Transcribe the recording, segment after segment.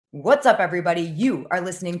What's up, everybody? You are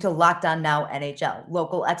listening to Locked On Now NHL,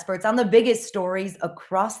 local experts on the biggest stories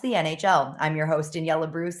across the NHL. I'm your host,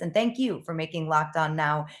 Daniela Bruce, and thank you for making Locked On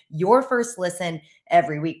Now your first listen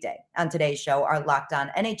every weekday. On today's show, our Locked On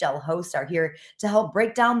NHL hosts are here to help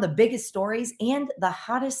break down the biggest stories and the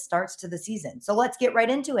hottest starts to the season. So let's get right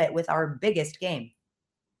into it with our biggest game.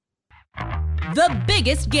 The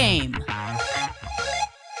biggest game.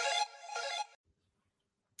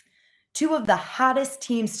 Two of the hottest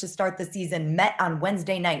teams to start the season met on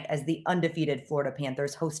Wednesday night as the undefeated Florida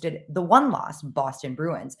Panthers hosted the one-loss Boston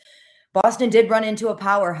Bruins. Boston did run into a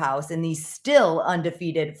powerhouse in the still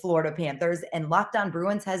undefeated Florida Panthers, and Locked On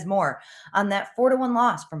Bruins has more on that 4-1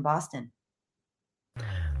 loss from Boston.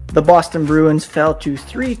 The Boston Bruins fell to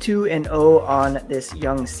 3-2-0 on this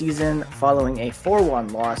young season following a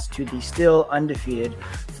 4-1 loss to the still undefeated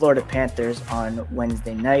Florida Panthers on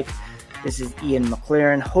Wednesday night. This is Ian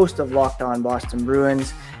McLaren, host of Locked On Boston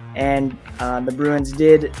Bruins, and the Bruins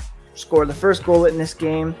did score the first goal in this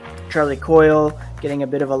game. Charlie Coyle getting a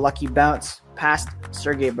bit of a lucky bounce past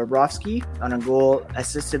Sergei Bobrovsky on a goal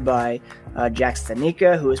assisted by Jack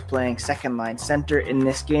Stanika, who is playing second-line center in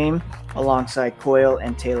this game alongside Coyle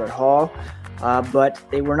and Taylor Hall. But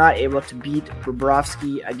they were not able to beat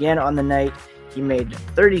Bobrovsky again on the night. He made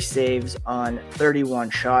 30 saves on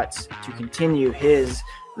 31 shots to continue his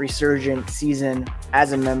resurgent season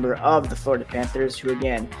as a member of the Florida Panthers, who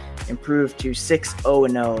again improved to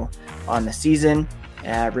 6-0-0 on the season,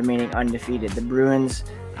 remaining undefeated. The Bruins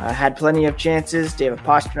had plenty of chances. David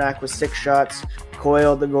Pastrnak with 6 shots,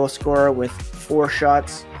 Coyle the goal scorer with 5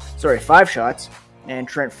 shots, and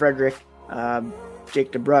Trent Frederic,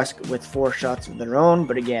 Jake DeBrusk with 4 shots of their own.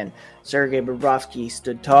 But again, Sergei Bobrovsky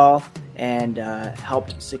stood tall and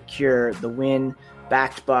helped secure the win,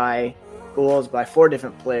 backed by goals by 4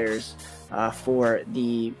 different players for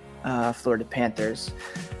the Florida Panthers.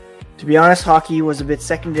 To be honest, hockey was a bit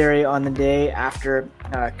secondary on the day after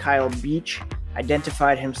Kyle Beach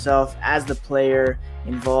identified himself as the player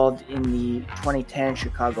involved in the 2010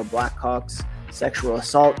 Chicago Blackhawks sexual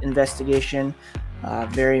assault investigation.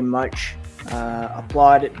 Very much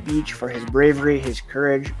applaud Beach for his bravery, his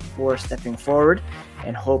courage for stepping forward,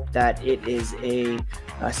 and hope that it is a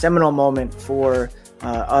seminal moment for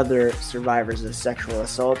other survivors of sexual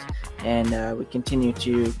assault, and we continue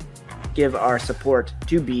to give our support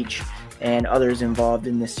to Beach and others involved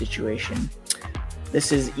in this situation.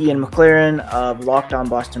 This is Ian McLaren of Locked On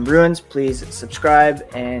Boston Bruins. Please subscribe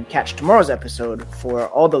and catch tomorrow's episode for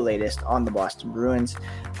all the latest on the Boston Bruins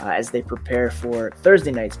as they prepare for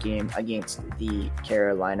Thursday night's game against the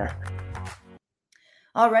Carolina.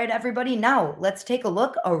 All right, everybody, now let's take a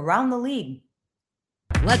look around the league.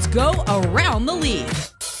 Let's go around the league.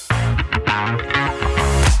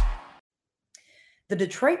 The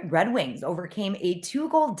Detroit Red Wings overcame a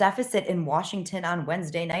 2-goal deficit in Washington on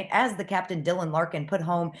Wednesday night as the captain Dylan Larkin put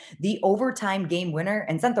home the overtime game winner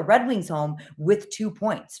and sent the Red Wings home with 2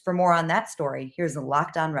 points. For more on that story, here's the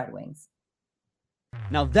Locked On Red Wings.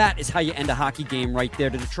 Now that is how you end a hockey game right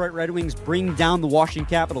there. The Detroit Red Wings bring down the Washington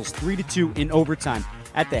Capitals 3-2 in overtime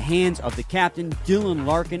at the hands of the captain Dylan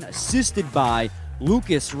Larkin, assisted by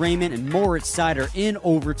Lucas Raymond and Moritz Seider in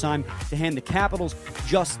overtime to hand the Capitals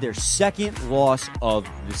just their second loss of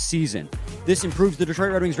the season. This improves the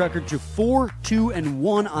Detroit Red Wings record to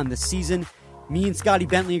 4-2-1 on the season. Me and Scotty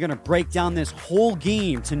Bentley are going to break down this whole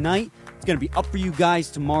game tonight. It's going to be up for you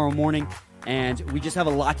guys tomorrow morning, and we just have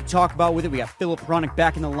a lot to talk about with it. We got Filip Hronek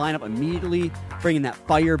back in the lineup immediately, bringing that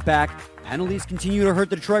fire back. Penalties continue to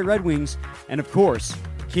hurt the Detroit Red Wings, and of course,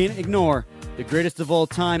 can't ignore the greatest of all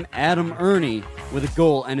time, Adam Erne, with a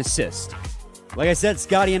goal and assist. Like I said,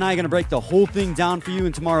 Scotty and I are going to break the whole thing down for you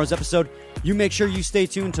in tomorrow's episode. You make sure you stay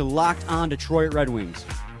tuned to Locked On Detroit Red Wings.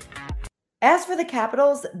 As for the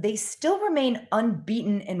Capitals, they still remain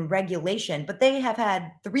unbeaten in regulation, but they have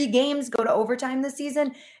had 3 games go to overtime this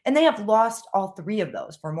season, and they have lost all 3 of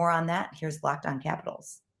those. For more on that, here's Locked On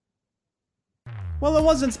Capitals. Well, it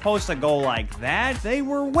wasn't supposed to go like that. They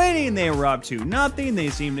were winning. They were up 2-0. They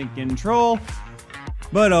seemed in control.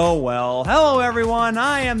 But oh well. Hello everyone,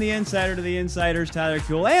 I am the insider to the insiders, Tyler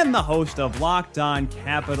Kuhl, and the host of Locked On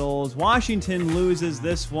Capitals. Washington loses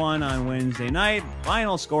this one on Wednesday night.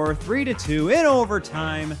 Final score 3-2 in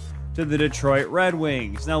overtime to the Detroit Red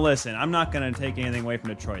Wings. Now listen, I'm not going to take anything away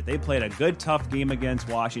from Detroit. They played a good, tough game against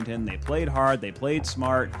Washington. They played hard. They played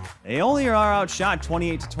smart. They only are outshot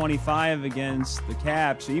 28-25 against the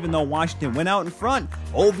Caps, even though Washington went out in front.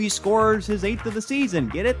 Ovi scores his 8th of the season.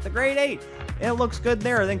 Get it? The grade 8. It looks good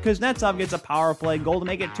there. Then Kuznetsov gets a power play goal to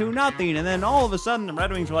make it 2-0. And then all of a sudden, the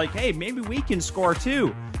Red Wings were like, hey, maybe we can score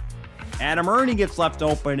too. Adam Ernie gets left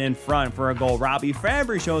open in front for a goal. Robbie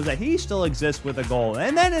Fabry shows that he still exists with a goal.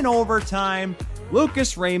 And then in overtime,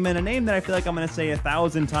 Lucas Raymond, a name that I feel like I'm going to say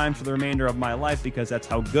 1,000 times for the remainder of my life because that's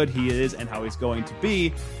how good he is and how he's going to be,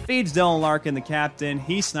 feeds Dylan Larkin, the captain.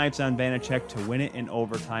 He snipes on Vanacek to win it in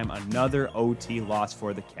overtime. Another OT loss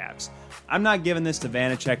for the Caps. I'm not giving this to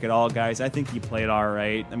Vanacek at all, guys. I think he played all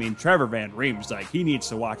right. I mean, Trevor Van Riem's like, he needs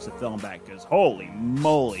to watch the film back because holy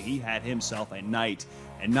moly, he had himself a night,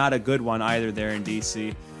 and not a good one either there in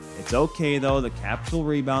D.C. It's okay, though. The Caps will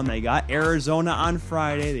rebound. They got Arizona on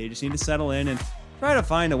Friday. They just need to settle in and try to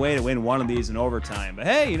find a way to win one of these in overtime. But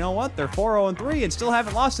hey, you know what? They're 4-0-3 and still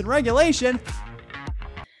haven't lost in regulation.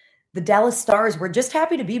 The Dallas Stars were just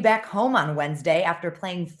happy to be back home on Wednesday after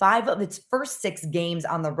playing 5 of its first 6 games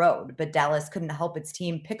on the road. But Dallas couldn't help its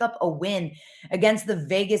team pick up a win against the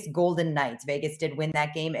Vegas Golden Knights. Vegas did win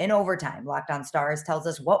that game in overtime. Locked On Stars tells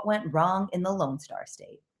us what went wrong in the Lone Star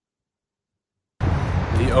State.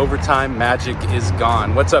 The overtime magic is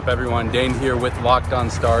gone. What's up, everyone? Dane here with Locked On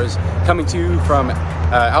Stars, coming to you from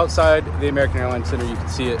outside the American Airlines Center. You can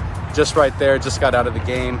see it just right there. Just got out of the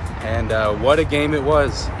game, and what a game it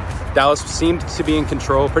was. Dallas seemed to be in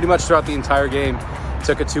control pretty much throughout the entire game.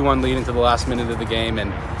 Took a 2-1 lead into the last minute of the game,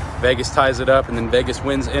 and Vegas ties it up, and then Vegas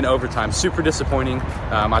wins in overtime. Super disappointing.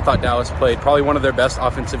 I thought Dallas played probably one of their best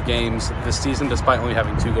offensive games this season, despite only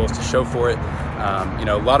having 2 goals to show for it.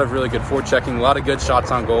 A lot of really good forechecking, a lot of good shots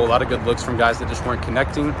on goal, a lot of good looks from guys that just weren't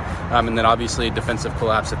connecting, and then obviously a defensive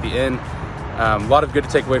collapse at the end. A lot of good to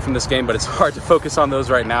take away from this game, but it's hard to focus on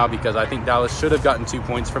those right now because I think Dallas should have gotten 2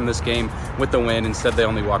 points from this game with the win. Instead, they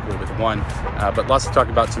only walk away with 1. But lots to talk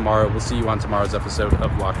about tomorrow. We'll see you on tomorrow's episode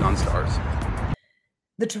of Locked On Stars.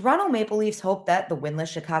 The Toronto Maple Leafs hope that the winless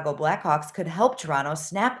Chicago Blackhawks could help Toronto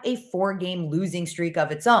snap a 4-game losing streak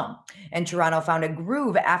of its own. And Toronto found a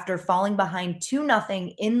groove after falling behind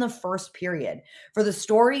 2-0 in the first period. For the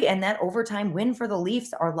story and that overtime win for the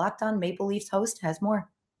Leafs, our Locked On Maple Leafs host has more.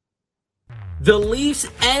 The Leafs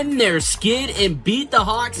end their skid and beat the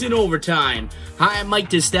Hawks in overtime. Hi, I'm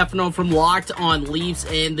Mike DiStefano from Locked On Leafs,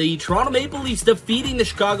 and the Toronto Maple Leafs defeating the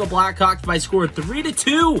Chicago Blackhawks by a score of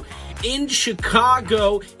 3-2 in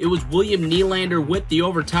Chicago. It was William Nylander with the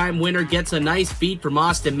overtime winner, gets a nice feed from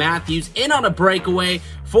Austin Matthews in on a breakaway,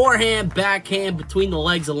 forehand, backhand between the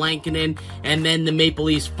legs of Lankinen, and then the Maple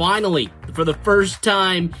Leafs finally, for the first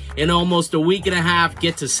time in almost a week and a half,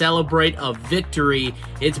 get to celebrate a victory.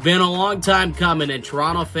 It's been a long time coming, and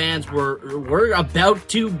Toronto fans were about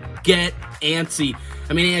to get antsy.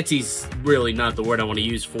 I mean, antsy's really not the word I want to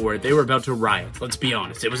use for it. They were about to riot, let's be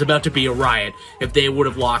honest. It was about to be a riot if they would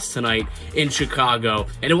have lost tonight in Chicago.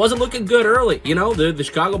 And it wasn't looking good early. You know, the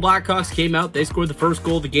Chicago Blackhawks came out, they scored the first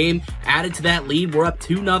goal of the game, added to that lead. We're up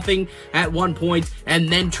 2-0 at one point, and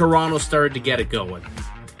then Toronto started to get it going.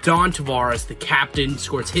 Don Tavares, the captain,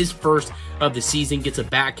 scores his first of the season, gets a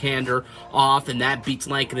backhander off, and that beats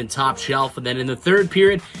Lankinen top shelf. And then in the third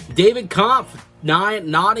period, David Kampf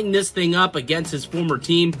knotting this thing up against his former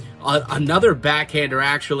team. Another backhander,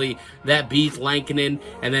 actually, that beats Lankinen.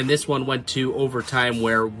 And then this one went to overtime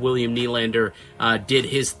where William Nylander did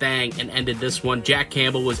his thing and ended this one. Jack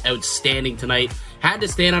Campbell was outstanding tonight. Had to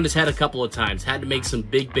stand on his head a couple of times. Had to make some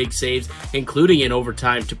big saves, including in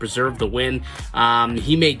overtime, to preserve the win.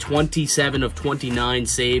 He made 27 of 29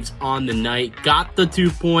 saves on the night. Got the 2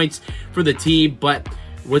 points for the team, but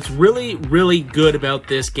what's really good about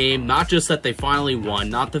this game, not just that they finally won,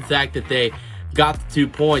 not the fact that they got the 2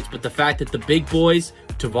 points, but the fact that the big boys,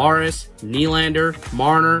 Tavares, Nylander,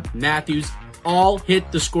 Marner, Matthews, all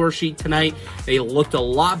hit the score sheet tonight. They looked a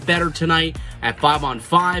lot better tonight at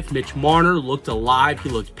 5-on-5. Mitch Marner looked alive. He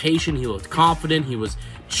looked patient. He looked confident. He was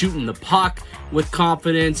shooting the puck with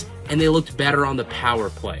confidence, and they looked better on the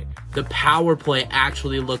power play. The power play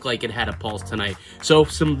actually looked like it had a pulse tonight. So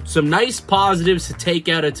some nice positives to take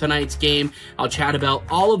out of tonight's game. I'll chat about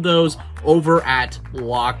all of those over at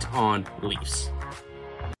Locked On Leafs.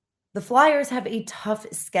 The Flyers have a tough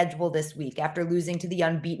schedule this week. After losing to the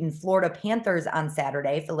unbeaten Florida Panthers on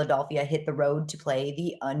Saturday, Philadelphia hit the road to play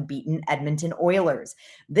the unbeaten Edmonton Oilers.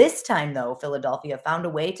 This time, though, Philadelphia found a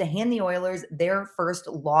way to hand the Oilers their first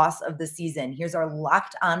loss of the season. Here's our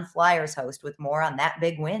Locked On Flyers host with more on that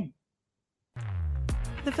big win.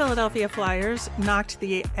 The Philadelphia Flyers knocked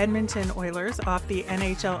the Edmonton Oilers off the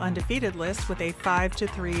NHL undefeated list with a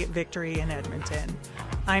 5-3 victory in Edmonton.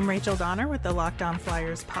 I'm Rachel Donner with the Locked On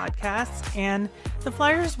Flyers podcast, and the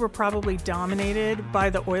Flyers were probably dominated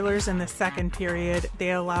by the Oilers in the second period.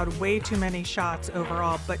 They allowed way too many shots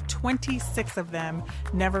overall, but 26 of them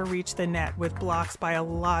never reached the net with blocks by a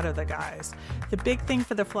lot of the guys. The big thing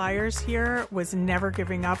for the Flyers here was never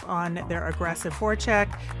giving up on their aggressive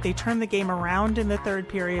forecheck. They turned the game around in the third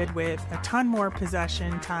period with a ton more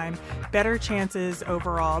possession time, better chances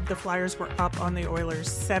overall. The Flyers were up on the Oilers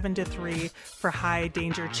 7-3 for high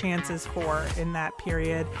danger chances for in that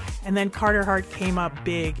period. And then Carter Hart came up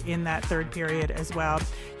big in that third period as well.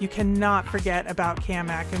 You cannot forget about Cam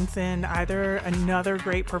Atkinson either. Another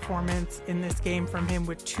great performance in this game from him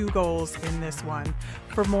with 2 goals in this one.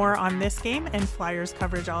 For more on this game and Flyers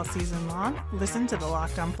coverage all season long, listen to the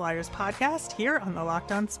Locked On Flyers podcast here on the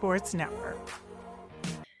Locked On Sports Network.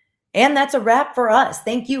 And that's a wrap for us.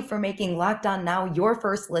 Thank you for making Locked On Now your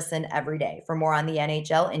first listen every day. For more on the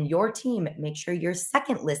NHL and your team, make sure your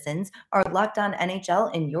second listens are Locked On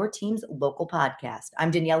NHL and your team's local podcast. I'm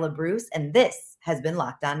Daniela Bruce, and this has been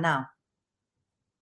Locked On Now.